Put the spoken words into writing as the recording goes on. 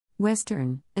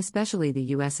Western, especially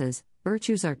the US's,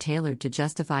 virtues are tailored to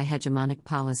justify hegemonic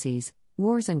policies,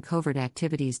 wars and covert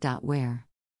activities. Where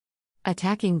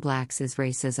attacking blacks is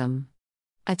racism.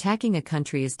 Attacking a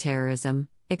country is terrorism,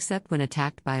 except when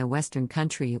attacked by a Western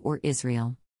country or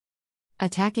Israel.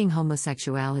 Attacking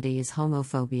homosexuality is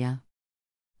homophobia.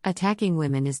 Attacking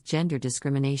women is gender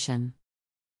discrimination.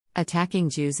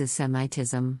 Attacking Jews is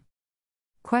Semitism.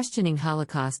 Questioning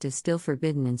Holocaust is still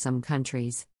forbidden in some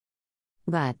countries.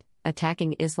 But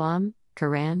attacking Islam,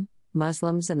 Qur'an,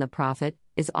 Muslims and the Prophet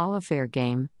is all a fair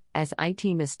game, as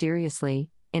it mysteriously,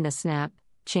 in a snap,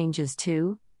 changes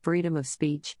to freedom of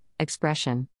speech,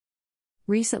 expression.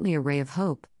 Recently a ray of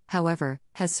hope, however,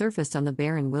 has surfaced on the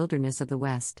barren wilderness of the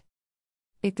West.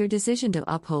 If their decision to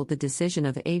uphold the decision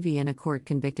of a Vienna court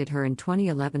convicted her in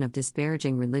 2011 of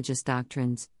disparaging religious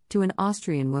doctrines, to an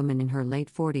Austrian woman in her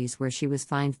late 40s where she was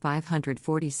fined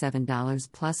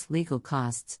 $547 plus legal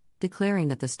costs, declaring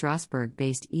that the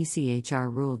Strasbourg-based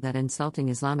ECHR ruled that insulting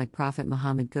Islamic prophet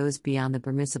Muhammad goes beyond the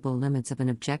permissible limits of an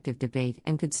objective debate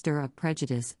and could stir up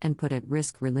prejudice and put at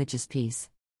risk religious peace.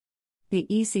 The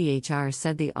ECHR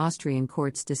said the Austrian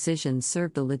court's decision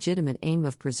served the legitimate aim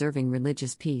of preserving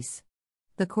religious peace.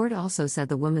 The court also said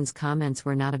the woman's comments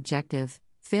were not objective,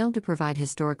 failed to provide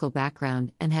historical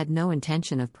background, and had no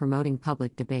intention of promoting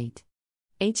public debate.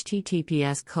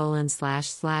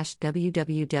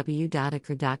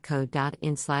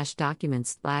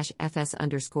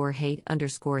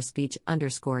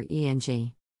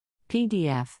 https://www.acre.co.in/documents/fs_hate_speech_eng.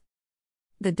 PDF.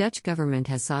 The Dutch government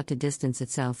has sought to distance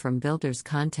itself from Wilders'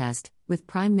 contest, with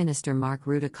Prime Minister Mark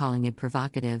Rutte calling it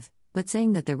provocative, but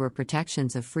saying that there were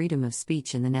protections of freedom of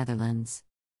speech in the Netherlands.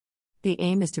 The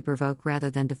aim is to provoke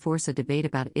rather than to force a debate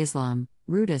about Islam,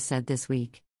 Rutte said this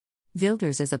week.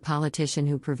 Wilders is a politician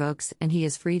who provokes, and he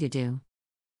is free to do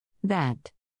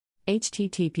that.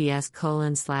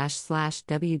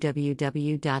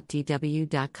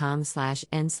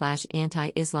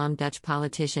 https://www.dw.com/n/anti-Islam Dutch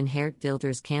politician Geert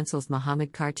Wilders cancels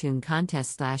Muhammad cartoon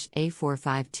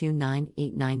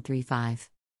contest/A45298935.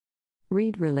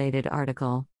 Read related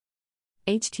article.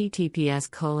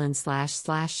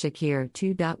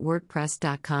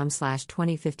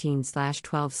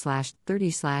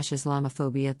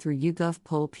 https://shakir2.wordpress.com/2015/12/30/Islamophobia through YouGov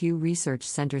Poll Pew Research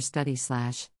Center Study/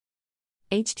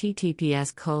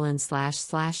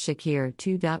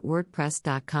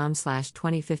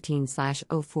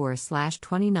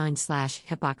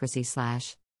 https://shakir2.wordpress.com/2015/04/29/hypocrisy/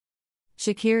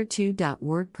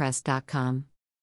 Shakir2.wordpress.com